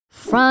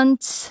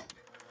front,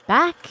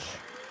 back,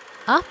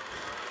 up,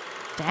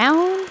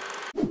 down.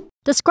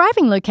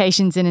 Describing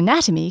locations in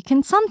anatomy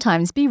can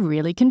sometimes be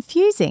really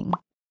confusing.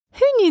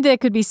 Who knew there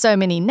could be so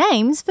many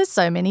names for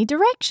so many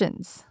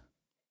directions?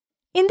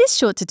 In this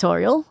short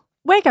tutorial,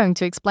 we're going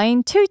to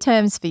explain two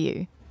terms for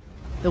you,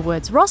 the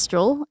words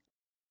rostral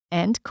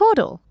and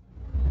caudal.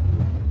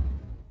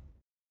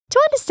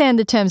 To understand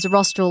the terms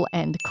rostral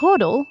and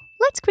caudal,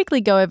 let's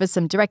quickly go over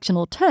some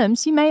directional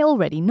terms you may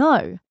already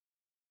know.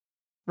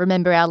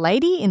 Remember Our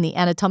Lady in the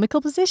anatomical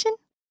position?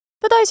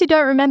 For those who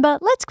don't remember,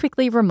 let's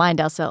quickly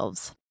remind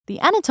ourselves. The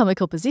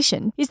anatomical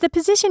position is the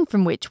position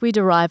from which we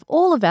derive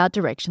all of our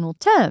directional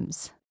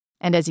terms.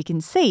 And as you can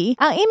see,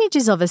 our image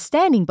is of a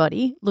standing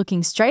body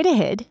looking straight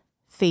ahead,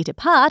 feet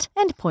apart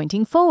and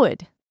pointing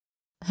forward.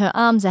 Her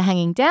arms are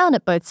hanging down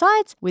at both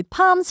sides with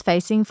palms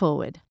facing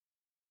forward.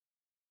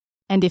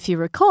 And if you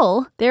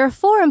recall, there are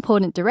 4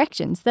 important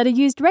directions that are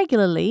used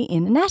regularly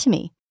in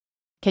anatomy.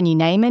 Can you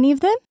name any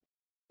of them?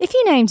 If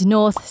you named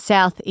north,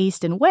 south,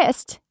 east and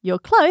west, you're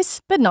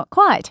close, but not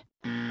quite.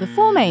 The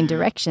 4 main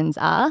directions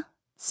are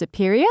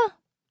superior,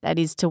 that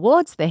is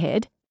towards the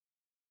head,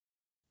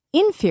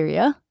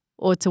 inferior,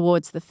 or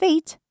towards the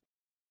feet,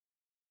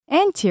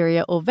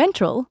 anterior or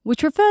ventral,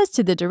 which refers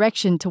to the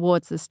direction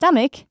towards the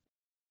stomach,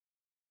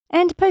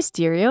 and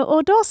posterior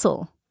or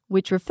dorsal,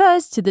 which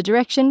refers to the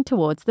direction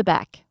towards the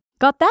back.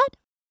 Got that?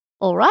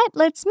 All right,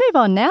 let's move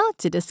on now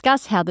to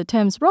discuss how the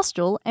terms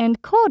rostral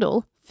and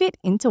caudal fit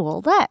into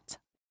all that.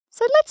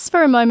 So let's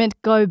for a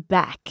moment go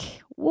back,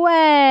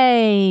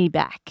 way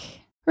back.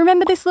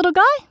 Remember this little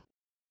guy?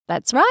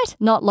 That's right,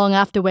 not long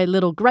after we're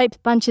little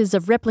grape bunches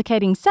of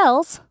replicating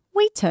cells,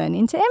 we turn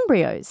into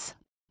embryos.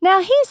 Now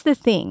here's the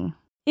thing.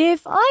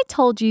 If I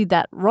told you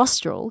that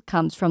rostral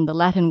comes from the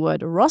Latin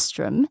word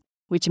rostrum,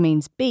 which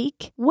means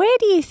beak, where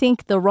do you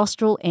think the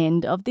rostral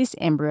end of this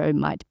embryo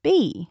might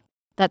be?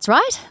 That's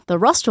right, the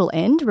rostral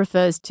end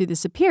refers to the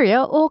superior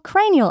or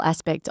cranial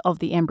aspect of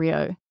the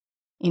embryo.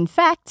 In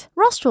fact,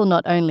 rostral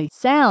not only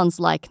sounds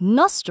like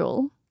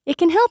nostril, it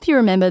can help you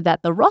remember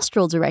that the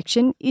rostral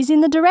direction is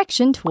in the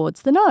direction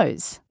towards the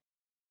nose.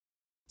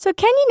 So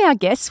can you now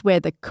guess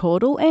where the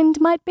caudal end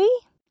might be?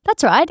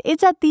 That's right,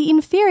 it's at the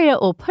inferior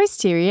or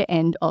posterior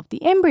end of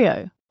the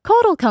embryo.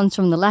 Caudal comes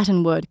from the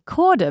Latin word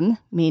caudum,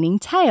 meaning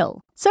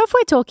tail. So if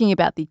we're talking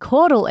about the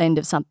caudal end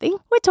of something,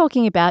 we're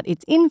talking about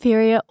its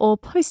inferior or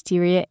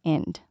posterior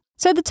end.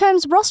 So the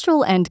terms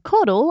rostral and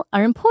caudal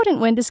are important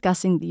when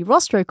discussing the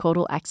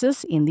rostrocaudal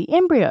axis in the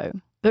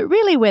embryo. But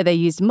really where they're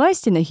used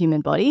most in the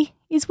human body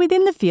is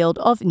within the field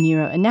of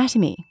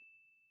neuroanatomy.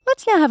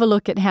 Let's now have a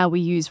look at how we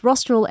use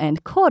rostral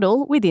and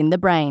caudal within the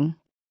brain.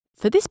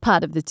 For this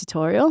part of the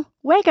tutorial,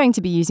 we're going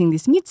to be using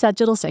this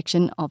mid-sagittal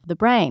section of the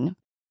brain.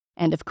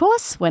 And of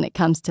course, when it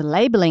comes to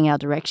labelling our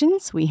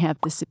directions, we have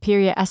the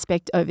superior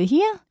aspect over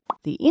here,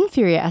 the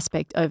inferior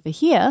aspect over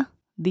here,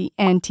 the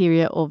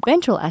anterior or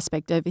ventral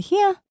aspect over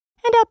here,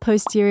 and our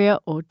posterior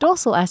or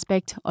dorsal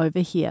aspect over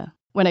here.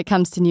 When it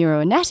comes to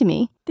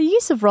neuroanatomy, the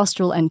use of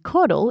rostral and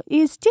caudal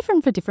is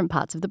different for different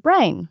parts of the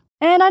brain.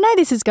 And I know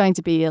this is going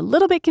to be a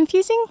little bit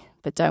confusing,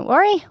 but don't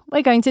worry,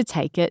 we're going to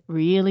take it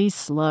really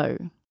slow.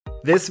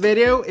 This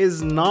video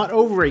is not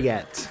over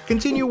yet.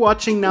 Continue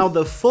watching now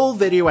the full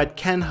video at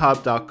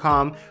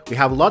kenhub.com. We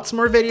have lots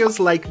more videos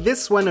like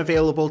this one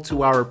available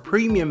to our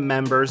premium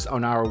members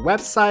on our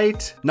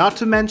website, not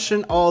to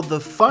mention all the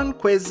fun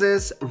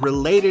quizzes,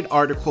 related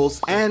articles,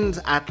 and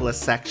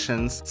atlas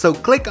sections. So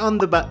click on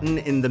the button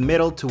in the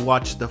middle to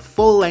watch the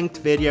full-length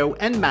video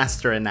and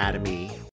master anatomy.